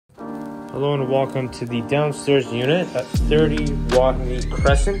Hello and welcome to the downstairs unit at 30 Watney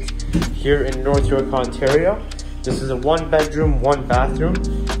Crescent here in North York, Ontario. This is a 1-bedroom, 1-bathroom.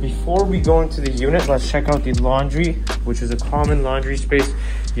 Before we go into the unit, let's check out the laundry, which is a common laundry space.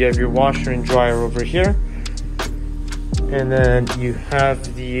 You have your washer and dryer over here. And then you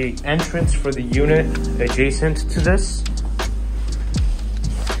have the entrance for the unit adjacent to this.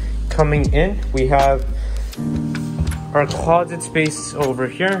 Coming in, we have our closet space over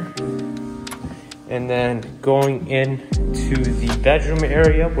here. And then going into the bedroom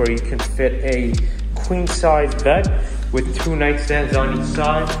area where you can fit a queen size bed with 2 nightstands on each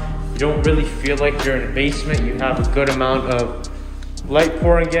side. You don't really feel like you're in a basement. You have a good amount of light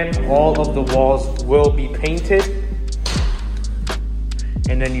pouring in. All of the walls will be painted.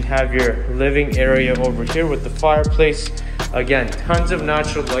 And then you have your living area over here with the fireplace. Again, tons of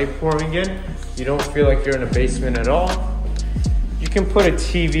natural light pouring in. You don't feel like you're in a basement at all. You can put a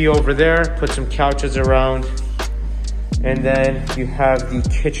TV over there, put some couches around, and then you have the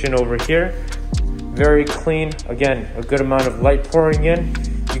kitchen over here. Very clean, again, a good amount of light pouring in.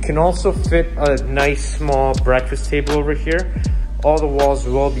 You can also fit a nice small breakfast table over here. All the walls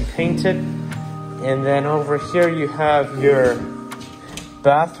will be painted. And then over here you have your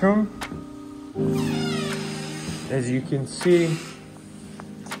bathroom. As you can see,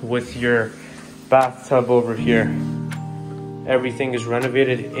 with your bathtub over here. Everything is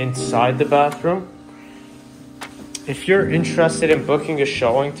renovated inside the bathroom. If you're interested in booking a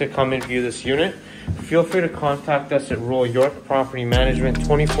showing to come and view this unit, feel free to contact us at Royal York Property Management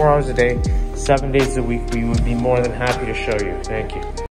 24 hours a day, 7 days a week. We would be more than happy to show you. Thank you.